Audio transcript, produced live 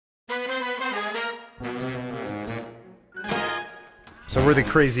So we're the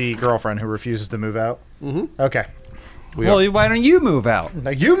crazy girlfriend who refuses to move out? Mm-hmm. Okay. Well, why don't you move out? Now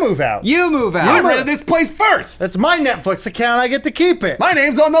you move out. You move out. You rented this place first. That's my Netflix account. I get to keep it. My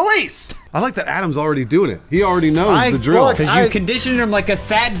name's on the lease. I like that Adam's already doing it. He already knows the drill. Because you conditioned him like a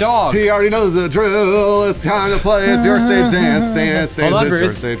sad dog. He already knows the drill. It's time to play. It's your stage dance. Dance, dance. It's your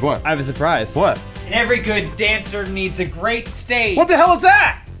stage. What? I have a surprise. What? And every good dancer needs a great stage. What the hell is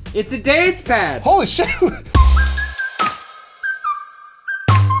that? It's a dance pad. Holy shit.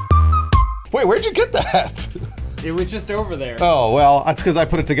 Wait, where'd you get that? It was just over there. Oh, well, that's because I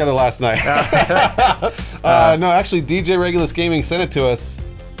put it together last night. No, actually, DJ Regulus Gaming sent it to us.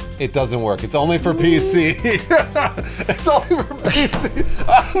 It doesn't work. It's only for PC. It's only for PC.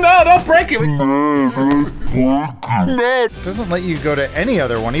 No, don't break it. It doesn't let you go to any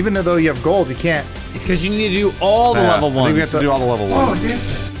other one, even though you have gold. You can't. It's because you need to do all the level ones. I think we have to do all the level ones. Oh, dance.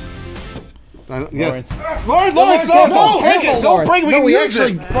 Yes. Lawrence, don't break it. Don't break it. We can use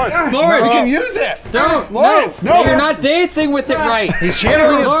it. Lawrence, we can use it. Don't. Lawrence, no. You're not dancing with it right. He's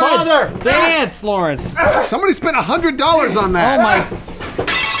channeling his father. Dance, Lawrence. Somebody spent $100 on that. Oh my.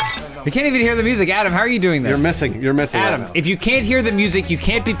 You can't even hear the music. Adam, how are you doing this? You're missing. You're missing. Adam, if you can't hear the music, you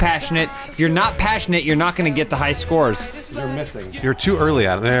can't be passionate. If you're not passionate, you're not going to get the high scores. You're missing. You're too early,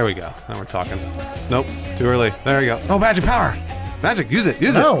 Adam. There we go. Now we're talking. Nope. Too early. There you go. Oh, magic power. Magic. Use it.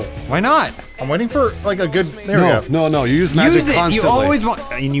 Use it. No. Why not? I'm waiting for like a good. There we go. No. You use magic constantly. You always want,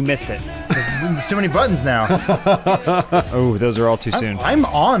 and you missed it. There's too many buttons now. Oh, those are all too soon. I'm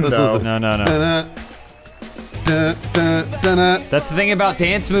on though. No. That's the thing about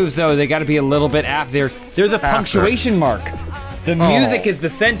dance moves, though. They got to be a little bit after. There's a punctuation mark. The music is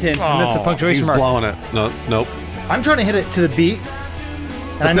the sentence, and that's the punctuation mark. He's blowing it. No, nope. I'm trying to hit it to the beat,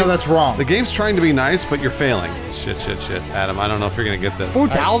 and I know that's wrong. The game's trying to be nice, but you're failing. Shit. Adam, I don't know if you're gonna get this.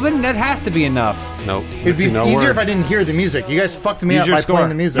 4,000? That has to be enough. Nope. It'd be easier if I didn't hear the music. You guys fucked me up by playing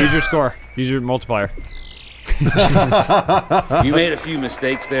the music. Use your score. Use your multiplier. You made a few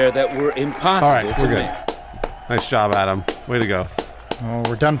mistakes there that were impossible to make. Nice job, Adam. Way to go. Oh,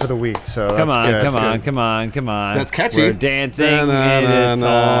 we're done for the week, so that's good. Come on. That's catchy. We're dancing, and it's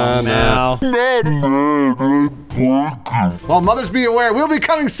on now. Well, mothers be aware, we'll be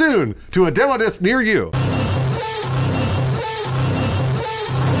coming soon to a demo disc near you.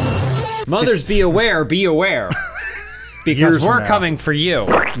 Mothers be aware, because we're coming for you.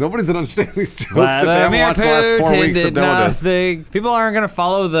 Nobody's gonna understand these jokes if they haven't watched the last 4 weeks of demo disc. People aren't gonna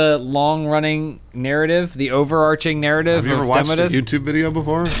follow the long-running narrative, the overarching narrative. Have you ever watched a YouTube video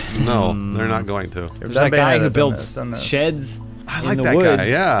before? No, they're not going to. There's that guy who builds sheds in the woods. Guy,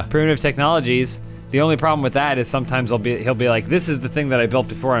 yeah. Primitive technologies. The only problem with that is sometimes he'll be like, "This is the thing that I built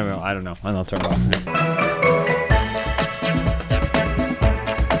before." And I go, "I don't know," and I'll turn it off.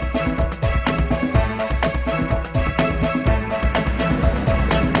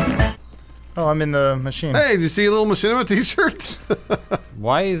 Oh, I'm in the machine. Hey, did you see a little machinima t-shirt?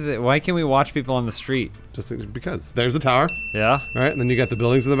 Why can't we watch people on the street? Just because. There's the tower. Yeah. Right, and then you got the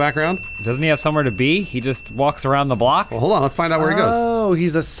buildings in the background. Doesn't he have somewhere to be? He just walks around the block? Well, hold on, let's find out where he goes. Oh,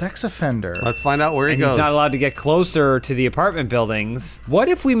 he's a sex offender. Let's find out where he goes. He's not allowed to get closer to the apartment buildings. What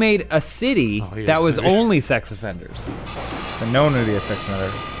if we made a city that was only sex offenders? Then no one would be a sex offender.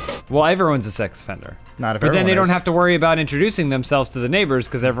 Well, everyone's a sex offender. Not if But then they everyone don't is. have to worry about introducing themselves to the neighbors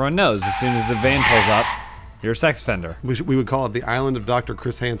because everyone knows as soon as the van pulls up, you're a sex offender. We would call it the island of Dr.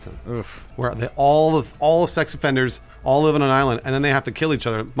 Chris Hansen. Oof. Where all the sex offenders all live on an island and then they have to kill each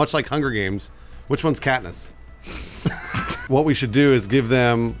other, much like Hunger Games. Which one's Katniss? What we should do is give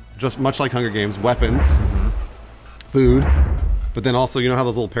them, just much like Hunger Games, weapons, food, but then also, you know how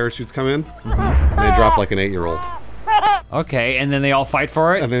those little parachutes come in? And they drop like an 8-year-old. Okay, and then they all fight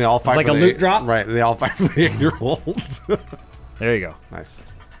for it? And then they all fight it's for like a loot drop? Right, they all fight for the 8-year-olds. There you go. Nice.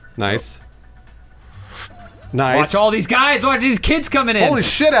 Nice. Nice. Watch all these guys, watch these kids coming in. Holy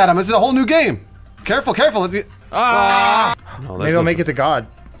shit, Adam, this is a whole new game. Careful. Let's get, No, Maybe I'll make it to God.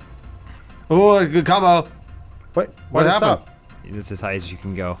 Oh, good combo. What happened? Stop? It's as high as you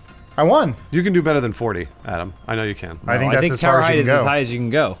can go. I won. You can do better than 40, Adam. I know you can. I think that's as far tower as height you is can as go. high as you can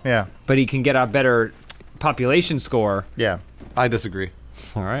go. Yeah. But he can get a better population score. Yeah. I disagree.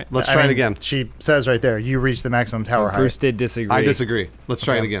 All right. Let's try it again. She says right there, you reached the maximum tower height. Bruce did disagree. I disagree. Let's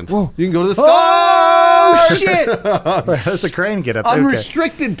try it again. Whoa. You can go to the star. Oh, shit! How's the crane get up there?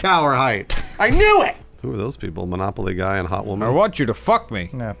 Unrestricted tower height. I knew it. Who are those people? Monopoly guy and hot woman. I want you to fuck me.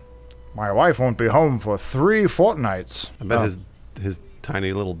 Yeah. My wife won't be home for 3 fortnights. I bet his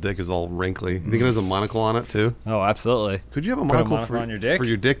tiny little dick is all wrinkly. You think it has a monocle on it too? Oh, absolutely. Could you have a Put monocle, a monocle on your dick? for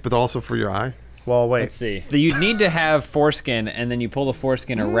your dick, but also for your eye? Well, wait. Let's see. You'd need to have foreskin, and then you pull the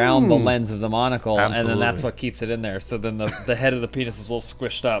foreskin around the lens of the monocle, and then that's Absolutely. what keeps it in there. So then the head of the penis is a little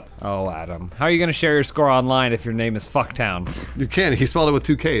squished up. Oh, Adam. How are you going to share your score online if your name is Fucktown? You can. He spelled it with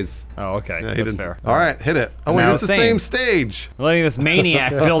 2 Ks. Oh, okay. Yeah, he That's didn't. fair. All right, hit it. Oh, wait, Now it's the same. same stage. We're letting this maniac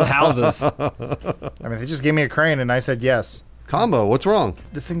build houses. I mean, they just gave me a crane and I said yes. Combo, what's wrong?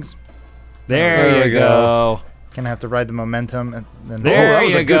 This thing's There you go. gonna have to ride the momentum and then. There that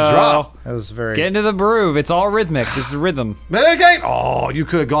was you a good go. drop. That was very. Get into the groove. It's all rhythmic. This is rhythm. Mitigate! Oh, you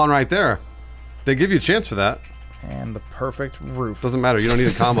could have gone right there. They give you a chance for that. And the perfect roof. Doesn't matter. You don't need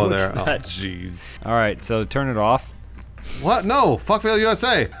a combo there. Oh, jeez. All right, so turn it off. What? No. Fuckville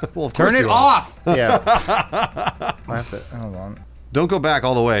USA. Well, of Turn course it you are. off. Yeah. I have to. Hold on. Don't go back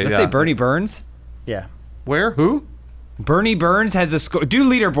all the way. Let's yeah. say Bernie Burns. Yeah. Where? Who? Bernie Burns has a score. Do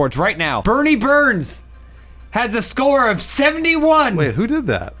leaderboards right now. Bernie Burns has a score of 71. Wait, who did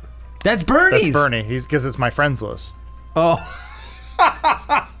that? That's Bernie's. That's Bernie. He's because it's my friends list. Oh.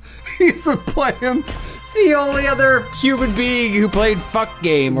 He's been playing. The only other human being who played Fuck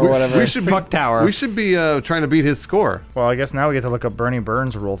Game or whatever. We should Fuck be, Tower. We should be trying to beat his score. Well, I guess now we get to look up Bernie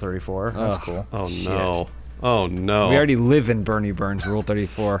Burns Rule 34. That's cool. Oh, no. Oh, no. We already live in Bernie Burns Rule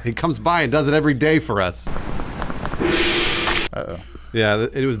 34. He comes by and does it every day for us. Uh-oh. Yeah,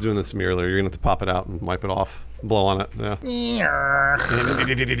 it was doing this to me earlier. You're going to have to pop it out and wipe it off. Blow on it. Yeah.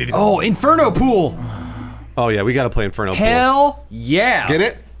 Oh, Inferno Pool. Oh, yeah, we got to play Inferno Pool. Hell yeah. Get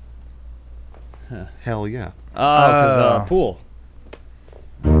it? Hell yeah. Because pool.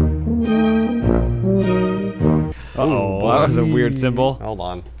 Uh-oh, that was a weird symbol. Hold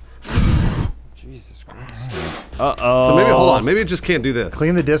on. Uh-oh. So maybe, hold on. Maybe it just can't do this.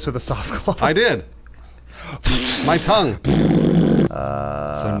 Clean the disc with a soft cloth. I did. My tongue.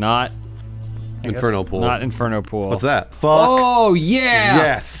 So not Inferno Pool. Not Inferno Pool. What's that? Fuck. Oh yeah.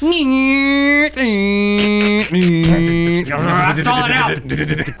 Yes. That's all it out.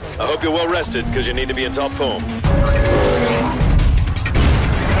 I hope you're well rested, because you need to be in top form.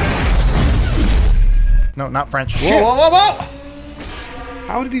 No, not French. Whoa, whoa, whoa, whoa!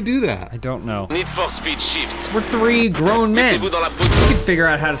 How did he do that? I don't know. Need for speed shift. We're 3 grown men. Mettez-vous dans la We poutre. can figure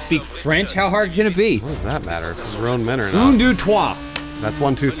out how to speak French. How hard can it be? What does that matter? If we're grown men or Un, not? deux, trois. That's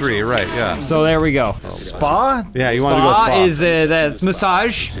 1, 2, 3. You're right. Yeah. So there we go. Spa? Yeah. You want to go spa? Is that's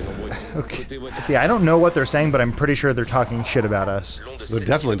massage. Okay. See, I don't know what they're saying, but I'm pretty sure they're talking shit about us. They're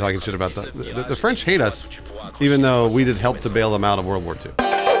definitely talking shit about that. The French hate us, even though we did help to bail them out of World War II.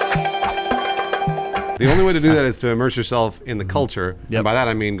 The only way to do that is to immerse yourself in the culture. Yep. And by that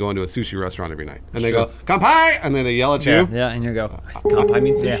I mean going to a sushi restaurant every night. And they go, "Kanpai!" And then they yell at you. Yeah, and you go. Kanpai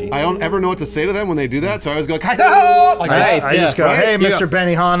means sushi. I don't ever know what to say to them when they do that, so I always go, "Kaido!" Like that. I just go, right? hey, You Mr.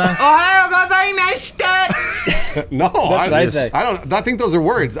 Benihana. No, what I say. I don't. I think those are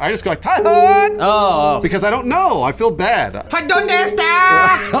words. I just go like, "Kaido!" Oh. Because I don't know. I feel bad.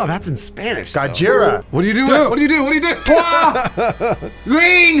 Oh, that's in Spanish. though. Gajira. What do you do? What do you do? What do you do?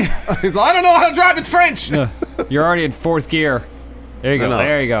 Green. He's like, I don't know how to drive. It's French. You're already in 4th gear. There you go. I know.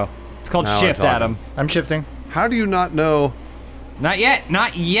 There you go. It's called Now we're shift, talking. Adam. I'm shifting. How do you not know? Not yet.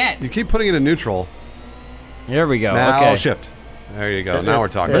 Not yet. You keep putting it in neutral. There we go. Now okay. shift. There you go. Now we're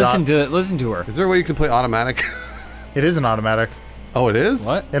talking. Listen to her. Is there a way you can play automatic? It is an automatic. Oh, it is?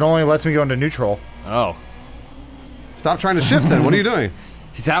 What? It only lets me go into neutral. Oh. Stop trying to shift then. What are you doing?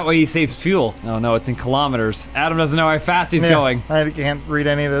 Is that way he saves fuel? Oh no, it's in kilometers. Adam doesn't know how fast he's Yeah, going. I can't read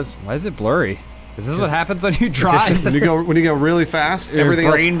any of this. Why is it blurry? Is this what happens when you drive? When you go really fast, Your everything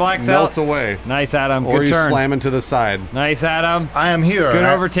brain else blacks melts out? away. Nice, Adam. Or Good you turn. slam into the side. Nice, Adam. I am here. Good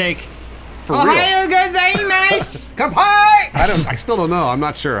I- overtake. For real. Kanpai! I still don't know. I'm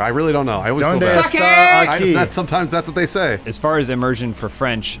not sure. I really don't know. I always feel Donde bad. está aquí? Sometimes that's what they say. As far as immersion for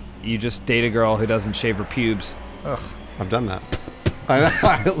French, you just date a girl who doesn't shave her pubes. I've done that.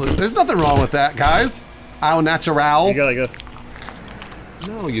 There's nothing wrong with that, guys. Au natural. go like this.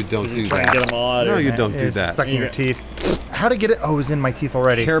 No, you don't do Try and that. get them all out. No, you don't do It's that. stuck in your teeth. How to get it? Oh, it was in my teeth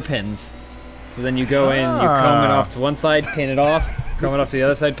already. Hairpins. So then you go in, you comb it off to one side, pin it off, comb it off to the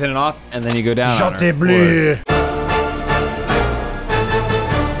other side, pin it off, and then you go down on her. Jote bleu.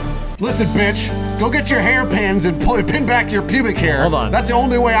 Listen, bitch. Go get your hairpins and pin back your pubic hair. Hold on. That's the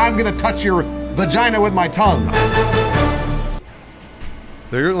only way I'm gonna touch your vagina with my tongue.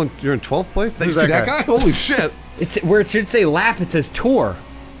 You're in 12th place? Did you Who's see that that guy? Holy shit. It's where it should say lap, it says tour,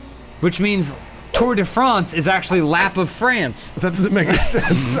 which means Tour de France is actually lap of France. That doesn't make any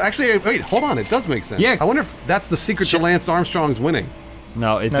sense. Actually, wait, hold on. It does make sense. Yeah. I wonder if that's the secret to Lance Armstrong's winning.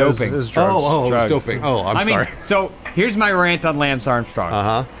 No, it's No, it was- doping. it was drugs. Oh, it was Drugs. doping. Oh, I'm I sorry. mean, so here's my rant on Lance Armstrong.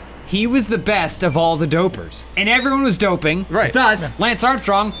 Uh-huh. he was the best of all the dopers. And everyone was doping. Right. Thus, Lance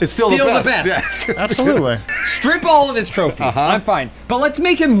Armstrong It's still the best. Yeah. Absolutely. Strip all of his trophies. I'm fine. But let's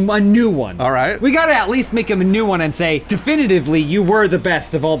make him a new one. All right. We gotta at least make him a new one and say, definitively, you were the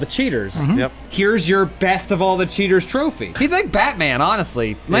best of all the cheaters. Yep. Here's your best of all the cheaters trophy. He's like Batman,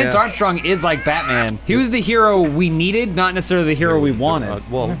 honestly. Lance Yeah. Armstrong is like Batman. He was the hero we needed, not necessarily the hero we wanted.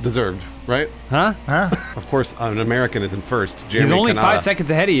 Well, deserved, right? Huh? Of course, an American is in first. Jeremy He's only Kanata. 5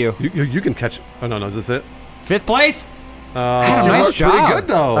 seconds ahead of you. You can catch. Oh no, is this it? 5th place? Nice nice job. Pretty good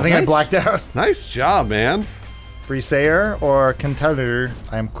though. I think I nice, blacked out. Nice job, man. Briseyer or Cantaloupe.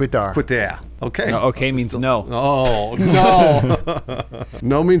 I am quitter. Quit there. Okay. No, okay means no. Oh no.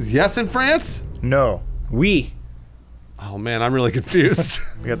 No means yes in France. No. We. Oh man, I'm really confused.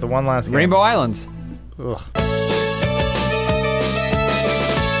 We got the one last game. Rainbow Islands. Ugh.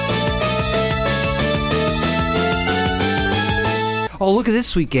 Oh, look at this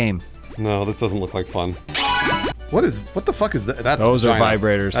sweet game. No, this doesn't look like fun. What the fuck is that? That's Those a are vagina.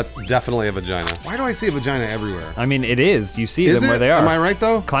 vibrators. That's definitely a vagina. Why do I see a vagina everywhere? I mean, it is. You see Is them where it? they are. Am I right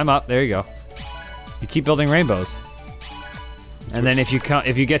though? Climb up. There you go. You keep building rainbows. And then if you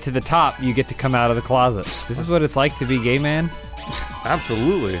get to the top, you get to come out of the closet. This is what it's like to be gay, man.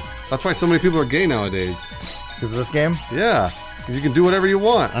 Absolutely. That's why so many people are gay nowadays. Because of this game? Yeah. You can do whatever you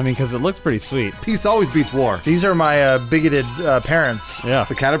want. I mean, because it looks pretty sweet. Peace always beats war. These are my bigoted parents. Yeah.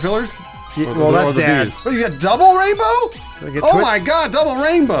 The caterpillars? Well, that's Dad. Oh, you got double rainbow? You get Oh my god, double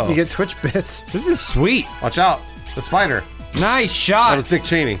rainbow! You get Twitch bits. This is sweet. Watch out. The spider. Nice That shot. was Dick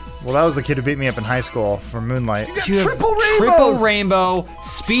Cheney. Well, that was the kid who beat me up in high school for Moonlight. You got triple rainbows! Triple rainbow,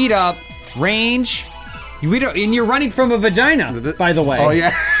 speed up, range. And you're running from a vagina, by the way. Oh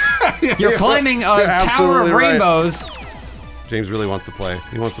yeah. You're climbing a You're tower of absolutely right. rainbows. James really wants to play.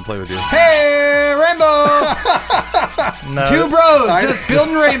 He wants to play with you. Hey, rainbow! No. 2 bros just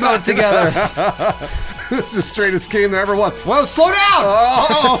building rainbows together. This is the straightest game there ever was. Whoa, slow down!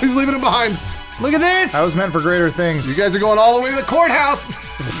 Oh, he's leaving it behind. Look at this! That was meant for greater things. You guys are going all the way to the courthouse.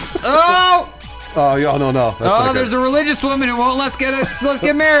 Oh! Oh, yeah, no. That's not good. There's a religious woman who won't let's get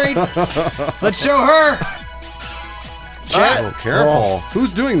married. Let's show her. Chat. Oh, careful.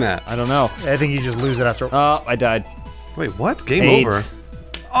 Who's doing that? I don't know. I think you just lose it after. Oh, I died. Wait, what? Game AIDS. over.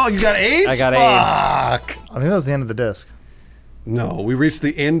 Oh, you got AIDS? I got Fuck. I think that was the end of the disc. No, we reached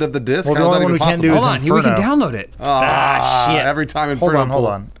the end of the disc. Well, the How's that only even one we can't possible? do is Hold on, we can Inferno. download it. Shit. Every time Hold Inferno. on, hold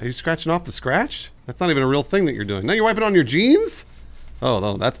on. Are you scratching off the scratch? That's not even a real thing that you're doing. No, you're wiping on your jeans? Oh,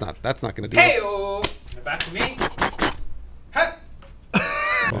 no, that's not gonna do it. Hey-oh! Back to me.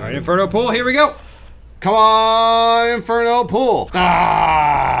 All right, Inferno pool, here we go. Come on, Inferno pool.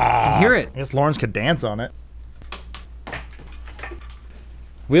 Hear it. I guess Lawrence could dance on it.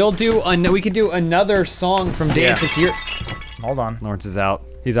 We could do another song from Dance It's Your... Hold on. Lawrence is out.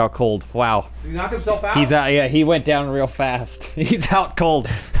 He's out cold. Wow. Did he knock himself out? He's out, yeah, he went down real fast. He's out cold.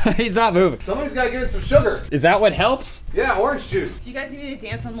 He's not moving. Somebody's got to get in some sugar. Is that what helps? Yeah, orange juice. Do you guys need me to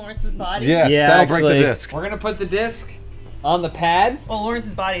dance on Lawrence's body? Yes, Yeah, that'll break the actually, disc. We're gonna put the disc on the pad. Well,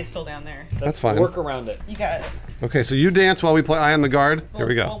 Lawrence's body is still down there. That's fine. Work around it. You got it. Okay, so you dance while we play Eye on the Guard. Here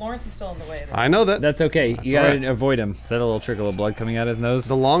we Well, go. Lawrence is still in the way. I know that. That's okay. You gotta all right. avoid him. Is that a little trickle of blood coming out his nose?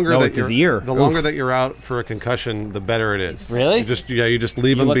 The longer no, that it's you're his ear. the longer that you're out for a concussion, the better it is. Really? You just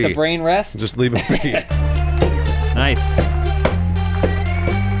leave You him let be. the brain rest. Just leave him be. Nice.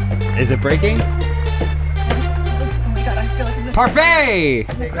 Is it breaking? Oh my god, I feel like I'm gonna Parfait!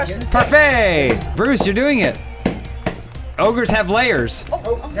 I'm gonna crush this thing. Parfait! Bruce, you're doing it. Ogres have layers.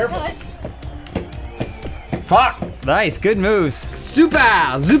 Oh my god. Fuck! Nice, good moves.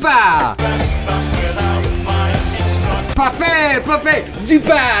 Super! Super! Parfait! Parfait!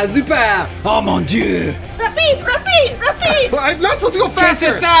 Super! Super! Oh mon dieu! Rapide! Rapide! Rapide! I'm not supposed to go Qu'est-ce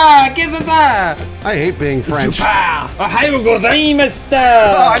faster! que ça? Qu'est-ce que ça? I hate being French. Super! Ohio gozaimasu!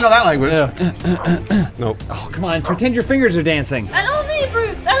 Oh, I know that language. Nope. Oh, come on, pretend your fingers are dancing. Allons-y,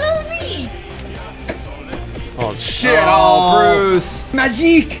 Bruce! Allons-y! Oh shit! Oh, Bruce!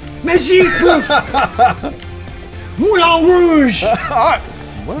 Magique! Magique, Bruce! Moulin Rouge! What?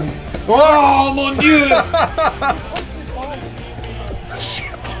 Oh mon dieu!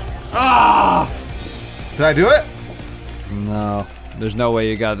 Shit! Ah! Did I do it? No, there's no way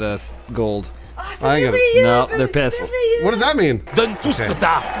you got this gold. Oh, c'est I ain't merveilleux, No, Bruce, they're pissed. c'est merveilleux. What does that mean? Donne tout ce que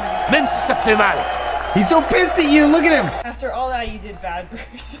t'as, même si ça te fait mal. He's so pissed at you, look at him! After all that, you did bad,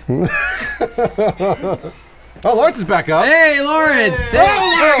 Bruce. Oh, Lawrence is back up. Hey, Lawrence! Oh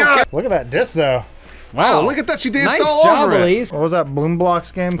my god! Look at that disc, though. Wow, look at that. She danced Nice all job, over it. Elise. What was that Bloom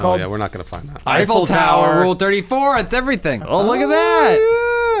Blocks game Oh called? yeah, we're not gonna find that. Eiffel Tower, Rule 34, it's everything. Oh, look at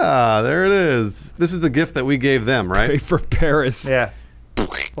that! Yeah, there it is. This is the gift that we gave them, right? Pray for Paris. Yeah.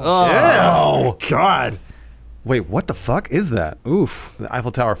 Oh, God. Wait, what the fuck is that? Oof. The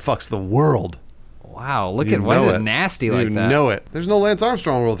Eiffel Tower fucks the world. Wow, look You at why know is it it. nasty You like that? know it. There's no Lance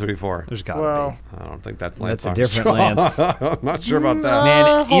Armstrong Rule 34. There's gotta Well, I don't think that's Lance That's a different Armstrong. Lance. I'm not sure about that.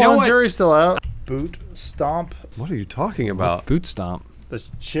 Man, you know what? Jury's still out. Boot stomp. What are you talking be. about? Boot stomp. The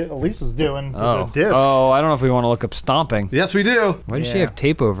shit Elisa's doing. Oh. The disc. Oh, I don't know if we want to look up stomping. Yes, we do. Why does she Yeah. have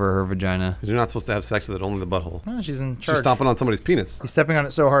tape over her vagina? You're not supposed to have sex with it, only the butthole. Oh, she's in charge. She's stomping on somebody's penis. He's stepping on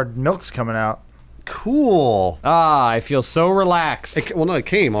it so hard, milk's coming out. Cool. Ah, I feel so relaxed. Well, no, it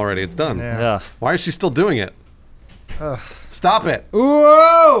came already. It's done. Yeah. Yeah. Why is she still doing it? Stop it.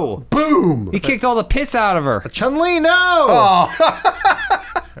 Whoa! Boom. He kicked all the piss out of her. Chun-Li, no!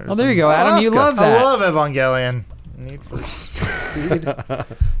 Oh, there you go, Adam. You Alaska. love that. I love Evangelion. Need for Speed.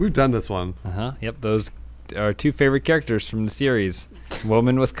 We've done this one. Uh-huh. Yep, those are two favorite characters from the series.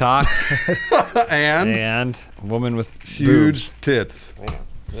 Woman with cock And and woman with huge boobs. tits.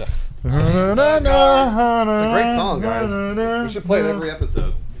 It's It's a great song, guys. We should play it every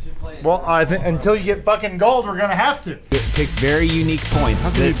episode. Well, I think until you get fucking gold, we're gonna have to. Pick very unique points.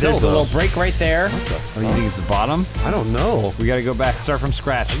 can you tell, There's a though? little break right there. Oh, you think it's the bottom? I don't know. We gotta go back, start from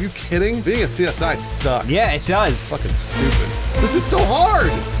scratch. Are you kidding? Being a CSI sucks. Yeah, it does. Fucking stupid. This is so hard.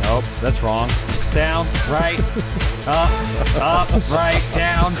 Nope, that's wrong. Down, right, up, right,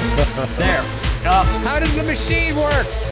 down. There. Up. How does the machine work?